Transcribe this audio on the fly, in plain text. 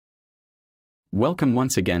Welcome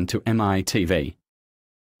once again to MITV,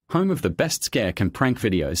 home of the best Scarecam prank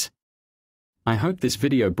videos. I hope this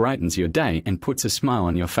video brightens your day and puts a smile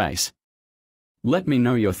on your face. Let me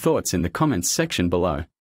know your thoughts in the comments section below.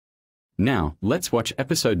 Now, let's watch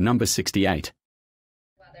episode number 68.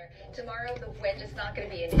 Tomorrow the wind is not going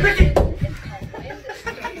to be an issue. It's called wind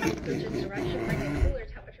direction, bringing cooler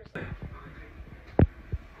temperatures.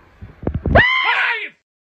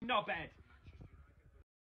 Not bad.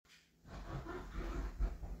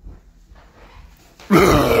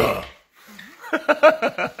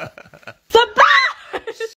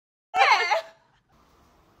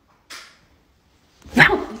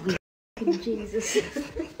 Jesus.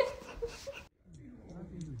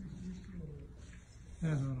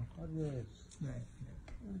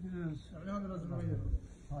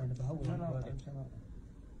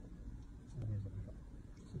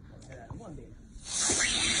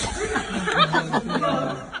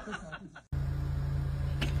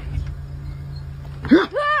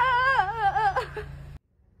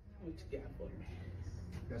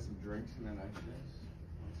 Got some drinks and then ice cream.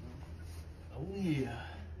 Oh yeah.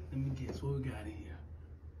 Let me guess what we got in here.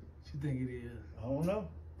 What you think it is? I don't know.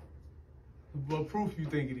 What proof you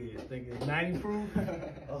think it is? Think it's 90 proof?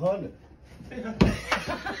 100.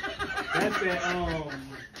 That's that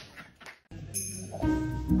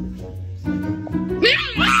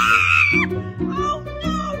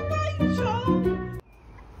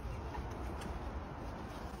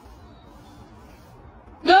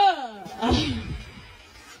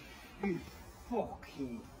You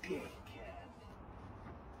fucking dickhead.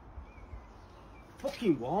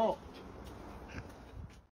 Fucking what?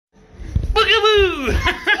 Boogaboo!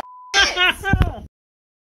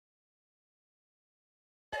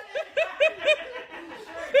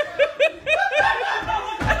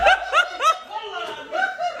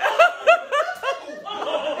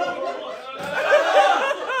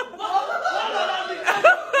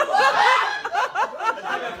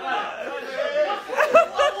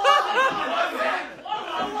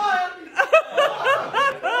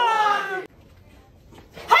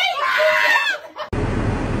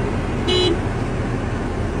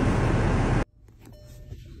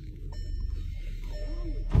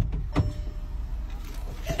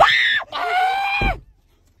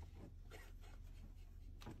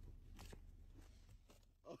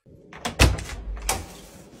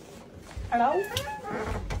 Hello?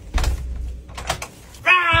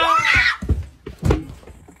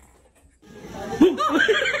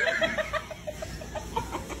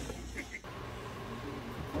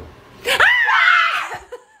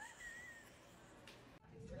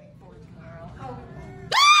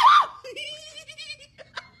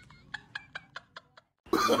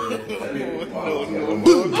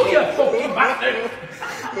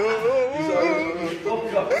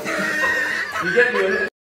 You get me?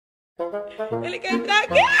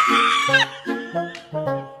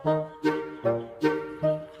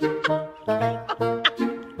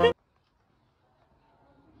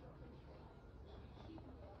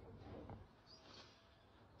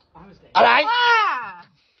 All right.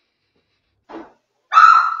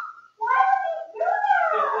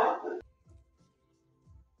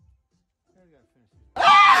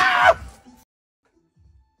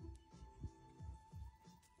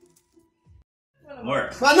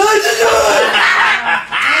 Work. My nose is good.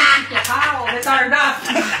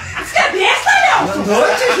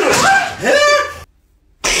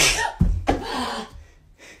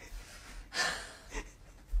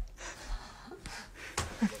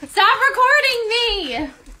 Stop recording me!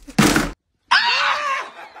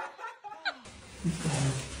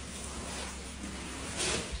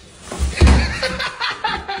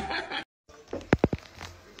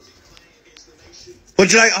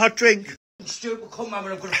 Would you like a hot drink? Stupid, come on,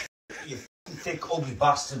 I'm gonna. You thick, ugly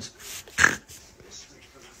bastard.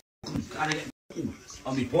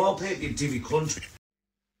 On me wallpaper, you divvy cunt.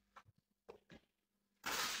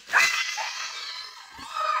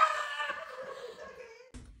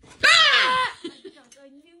 I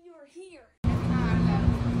knew you were here.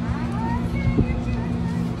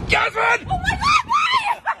 Gavin! Oh my god, why?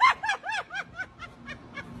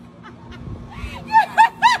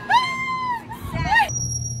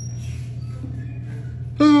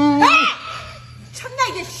 참나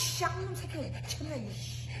이게 쌍놈 새끼 참나 이게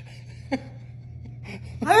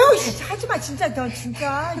아유 진짜 하지마 진짜 너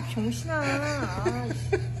진짜 병신아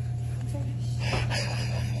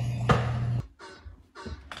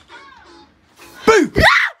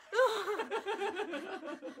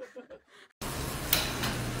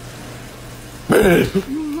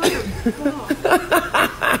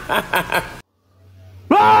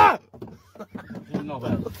아, Not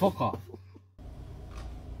bad. Fuck off.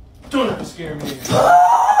 Don't have to scare me.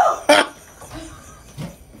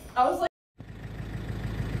 I was like,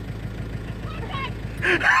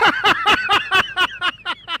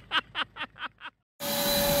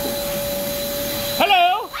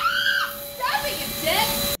 Hello. stop it, you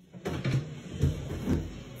dick!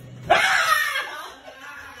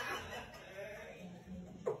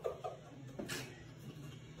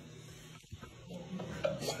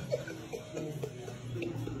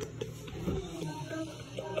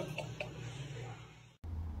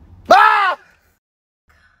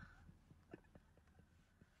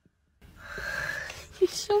 You're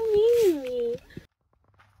so mean to me.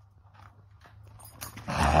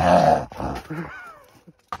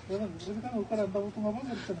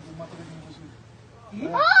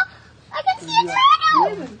 Oh, I can see a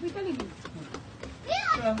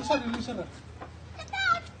turtle!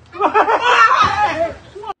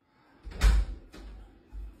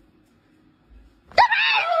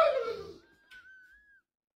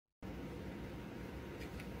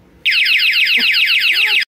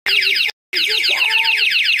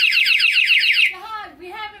 God, we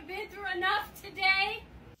haven't been through enough today.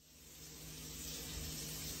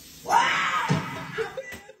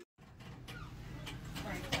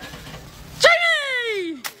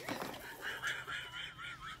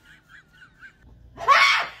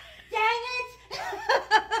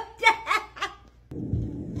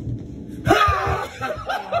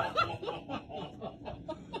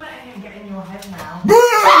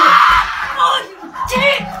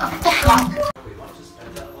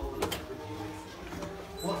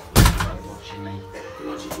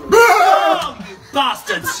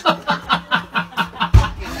 Bastards!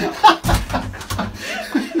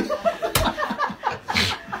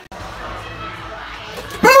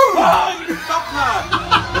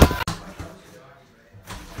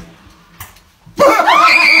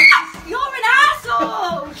 You're an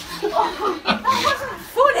asshole! Oh, that wasn't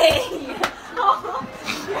funny!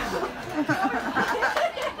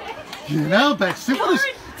 You know, Betsy, You're a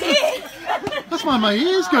dick! that's why my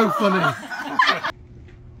ears go funny.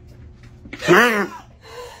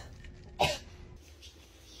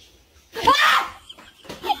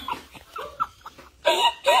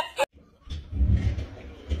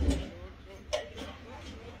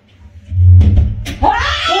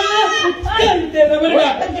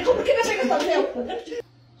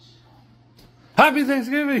 Happy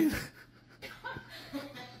Thanksgiving.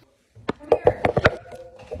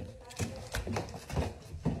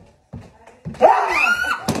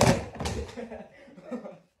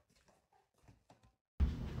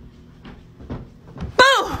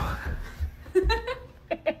 Oh,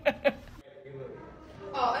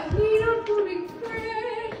 I need a pudding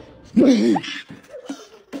friend.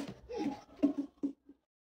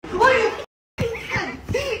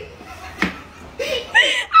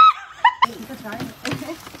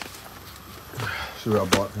 See what I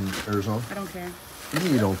bought from Arizona? I don't care. You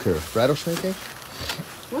mean you don't care? Rattlesnake eggs?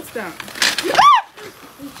 What's that?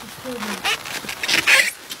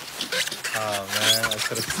 Oh man, I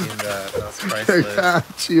should have seen that. That was I priceless.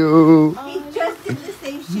 got you. He just did the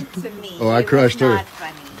same shit to me. Oh, I It crushed was her. not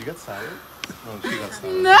funny. Did you get salad? No, she got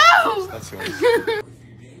salad. No! That's yours.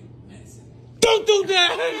 Don't do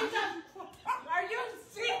that. Are you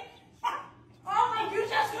sick? Oh my, you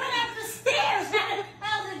just went up the stairs! How the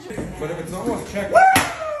hell did you? But if it's almost checked.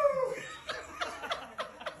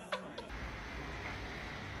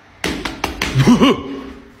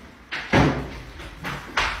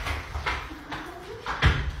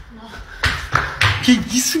 Que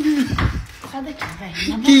isso?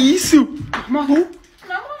 Que isso? Amarrou.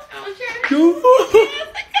 Que horror.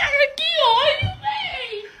 Essa cara aqui, olha,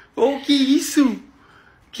 véi! Oh, que isso?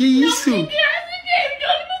 Que isso? Que graça, gente!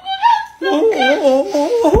 Olha meu Oh, coração! oh,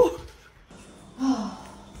 oh, oh.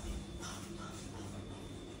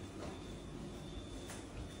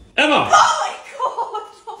 Emma.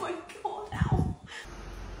 Oh my god, now!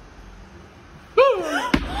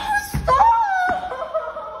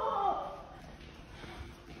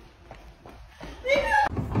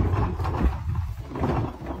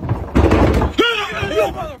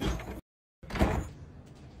 Stop!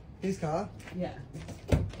 His car? Yeah.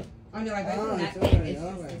 Oh no, I got Oh, that. it's already It's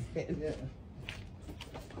over. just a spit. Yeah.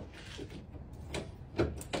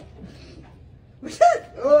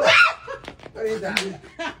 Oh! What is that?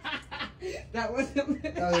 That wasn't.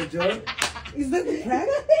 That was a joke? Is that the prank?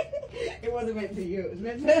 It wasn't meant for you. It was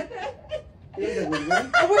meant for. It was a good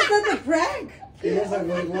one. Oh, was that the prank? It was a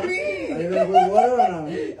good one. Are Me. you gonna put water on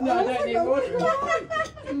it? No, I don't need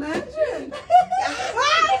water. Imagine!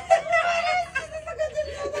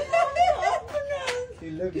 He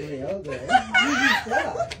looked real there.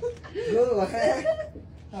 What the heck?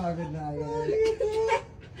 Oh, good night.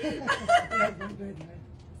 Good night.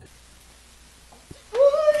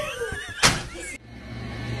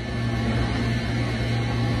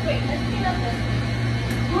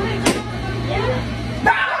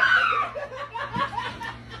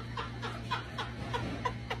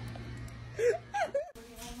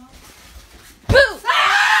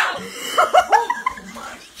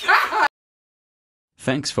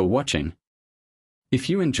 Thanks for watching. If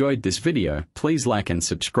you enjoyed this video, please like and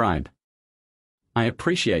subscribe. I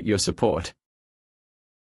appreciate your support.